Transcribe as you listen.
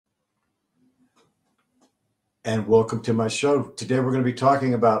and welcome to my show. Today we're going to be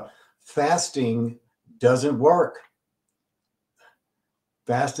talking about fasting doesn't work.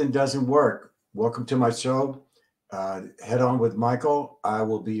 Fasting doesn't work. Welcome to my show. Head on with Michael. I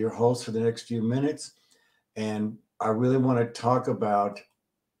will be your host for the next few minutes, and I really want to talk about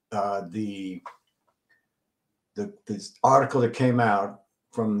the this article that came out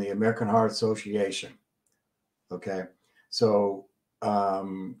from the American Heart Association. Okay, so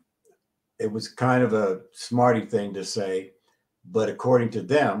um, it was kind of a smarty thing to say, but according to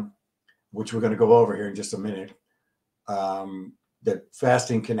them, which we're going to go over here in just a minute, um, that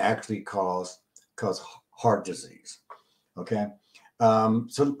fasting can actually cause heart disease. Okay,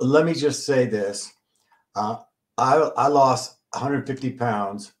 so let me just say this: uh, I lost 150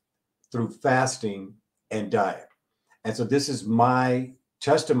 pounds through fasting and diet, and so this is my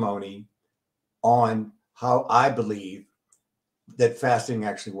testimony on how I believe that fasting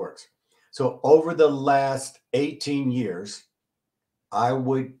actually works. So over the last 18 years, I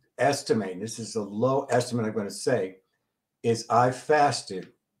would estimate, this is a low estimate I'm going to say, is I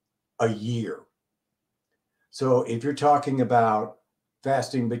fasted a year. So if you're talking about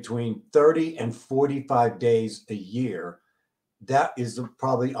fasting between 30 and 45 days a year, that is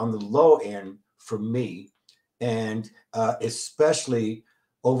probably on the low end for me. And especially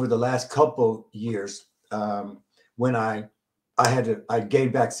over the last couple years, when I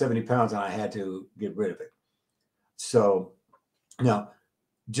gained back 70 pounds and I had to get rid of it. So now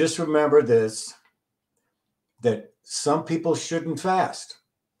just remember this, that some people shouldn't fast.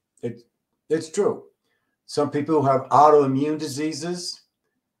 It, it's true. Some people who have autoimmune diseases,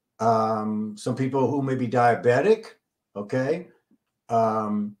 some people who may be diabetic, okay?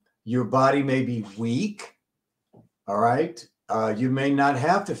 Your body may be weak, all right? You may not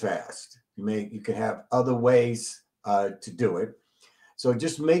have to fast. You can have other ways to do it. So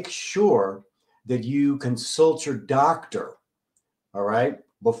just make sure that you consult your doctor, all right,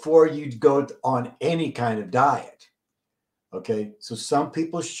 before you go on any kind of diet. Okay, so some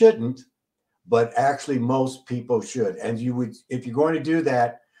people shouldn't, but actually most people should. And you would, if you're going to do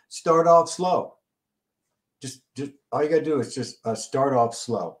that, start off slow. Just all you got to do is just start off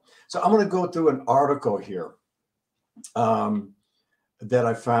slow. So I'm going to go through an article here um, that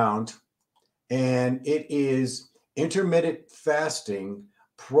I found, and it is intermittent fasting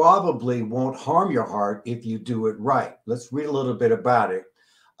probably won't harm your heart if you do it right. Let's read a little bit about it.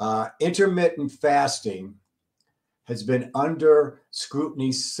 Intermittent fasting has been under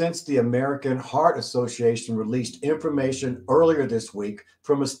scrutiny since the American Heart Association released information earlier this week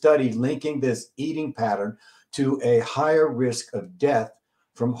from a study linking this eating pattern to a higher risk of death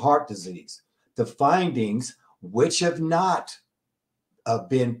from heart disease. The findings, which have not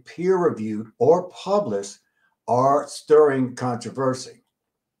been peer reviewed or published, are stirring controversy.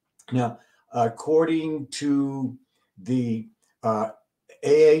 Now, according to the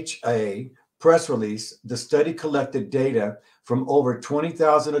AHA press release, the study collected data from over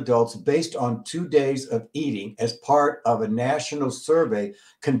 20,000 adults based on 2 days of eating as part of a national survey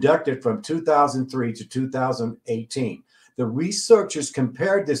conducted from 2003 to 2018. The researchers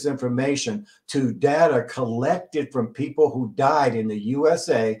compared this information to data collected from people who died in the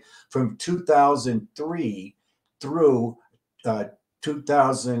USA from 2003 through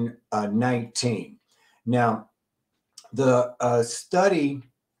 2019. Now, the study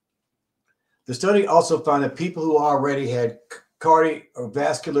also found that people who already had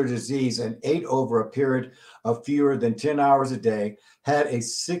cardiovascular disease and ate over a period of fewer than 10 hours a day had a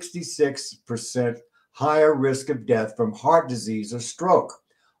 66% higher risk of death from heart disease or stroke.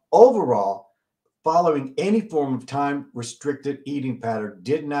 Overall, following any form of time restricted eating pattern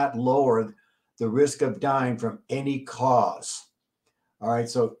did not lower the risk of dying from any cause. All right,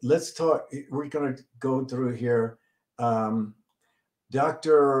 so let's talk. We're going to go through here.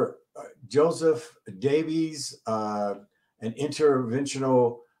 Dr. Joseph Davies, an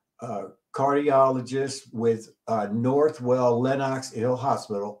interventional cardiologist with Northwell Lenox Hill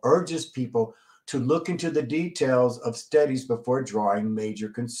Hospital, urges people to look into the details of studies before drawing major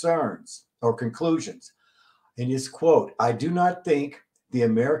concerns or conclusions. In his quote, I do not think the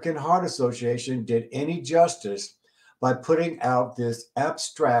American Heart Association did any justice by putting out this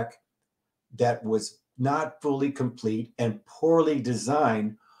abstract that was not fully complete and poorly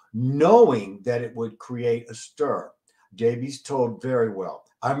designed, knowing that it would create a stir. Davies told very well.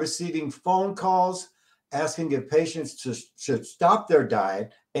 I'm receiving phone calls asking if patients should stop their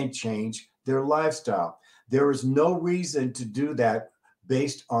diet and change their lifestyle. There is no reason to do that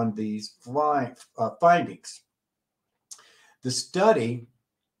based on these findings. The study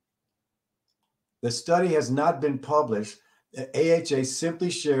has not been published. The AHA simply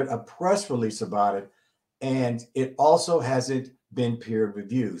shared a press release about it, and it also hasn't been peer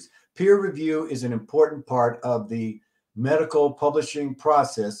reviewed. Peer review is an important part of the medical publishing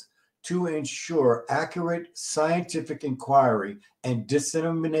process to ensure accurate scientific inquiry and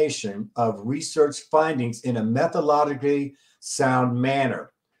dissemination of research findings in a methodologically sound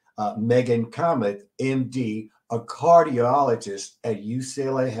manner. Megan Kamet, MD, a cardiologist at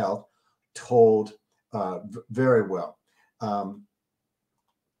UCLA Health, told very well.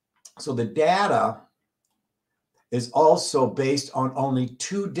 So the data is also based on only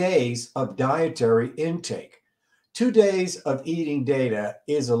 2 days of dietary intake. 2 days of eating data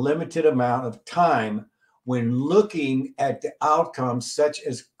is a limited amount of time when looking at the outcomes such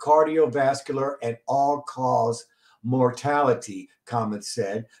as cardiovascular and all-cause mortality, Kamet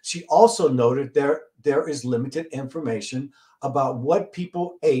said. She also noted there is limited information about what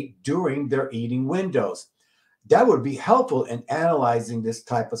people ate during their eating windows. That would be helpful in analyzing this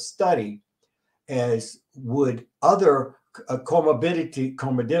type of study, as would other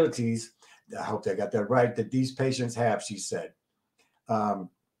comorbidities. I hope I got that right, that these patients have, she said.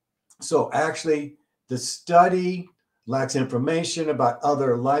 So actually, the study lacks information about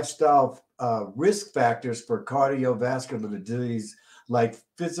other lifestyle risk factors for cardiovascular disease, like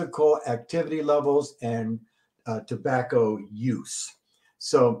physical activity levels and tobacco use.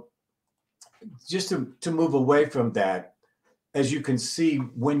 So just to move away from that, as you can see,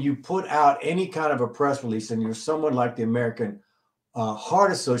 when you put out any kind of a press release and you're someone like the American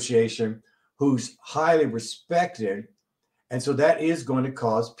Heart Association, who's highly respected, and so that is going to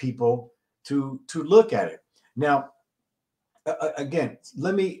cause people to look at it. Now, again,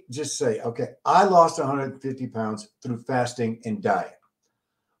 let me just say, okay, I lost 150 pounds through fasting and diet.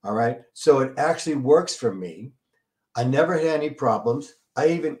 All right, so it actually works for me. I never had any problems. I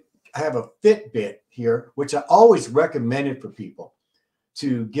even have a Fitbit here, which I always recommended for people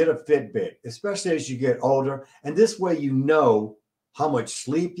to get a Fitbit, especially as you get older. And this way, you know how much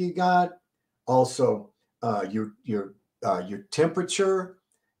sleep you got, also your temperature,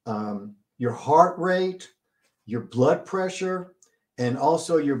 your heart rate, your blood pressure, and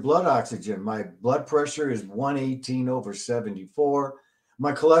also your blood oxygen. My blood pressure is 118/74.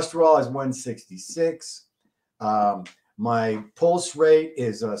 My cholesterol is 166. My pulse rate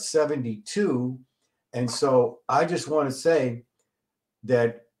is 72. And so I just want to say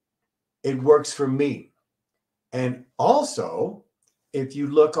that it works for me. And also, if you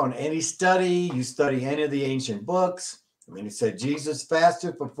look on any study, you study any of the ancient books, I mean, it said Jesus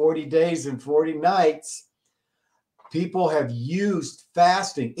fasted for 40 days and 40 nights. People have used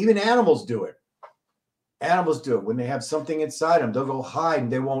fasting. Even animals do it. Animals do it. When they have something inside them, they'll go hide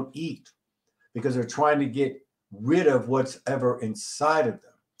and they won't eat because they're trying to get rid of what's ever inside of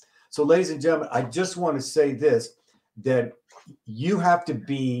them. So, ladies and gentlemen, I just want to say this, that you have to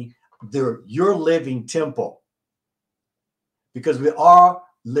be your living temple, because we are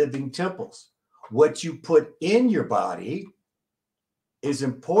living temples. What you put in your body is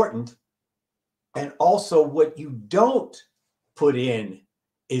important, and also what you don't put in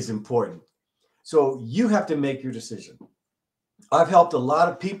is important. So you have to make your decision. I've helped a lot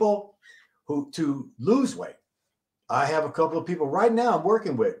of people to lose weight. I have a couple of people right now I'm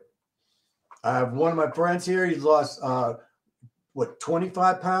working with. I have one of my friends here. He's lost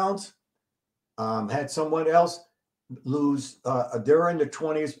 25 pounds. Had someone else lose. They're in the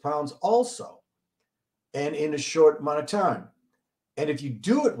 20s pounds also, and in a short amount of time. And if you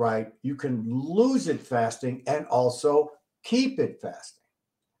do it right, you can lose it fasting and also keep it fasting.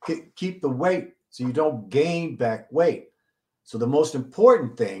 Keep the weight so you don't gain back weight. So the most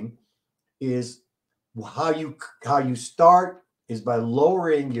important thing is how you start is by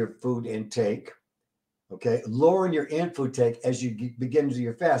lowering your food intake. Okay, lowering your food intake as you begin to do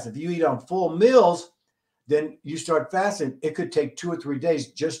your fast. If you eat on full meals, then you start fasting. It could take 2 or 3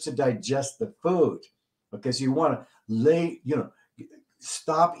 days just to digest the food. Okay, so you want to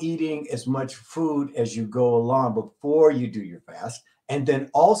stop eating as much food as you go along before you do your fast. And then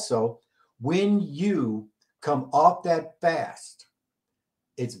also, when you come off that fast,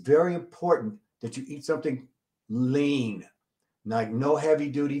 it's very important that you eat something lean, like no heavy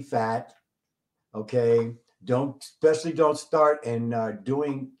duty fat. Okay, especially don't start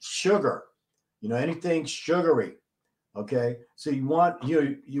doing sugar, anything sugary. Okay, so you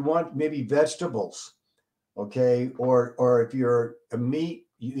want maybe vegetables. Okay, or if you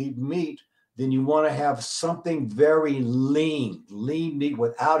eat meat, then you want to have something very lean meat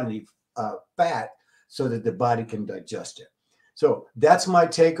without any fat, so that the body can digest it. So that's my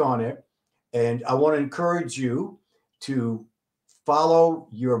take on it, and I want to encourage you to follow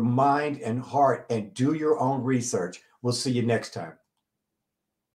your mind and heart and do your own research. We'll see you next time.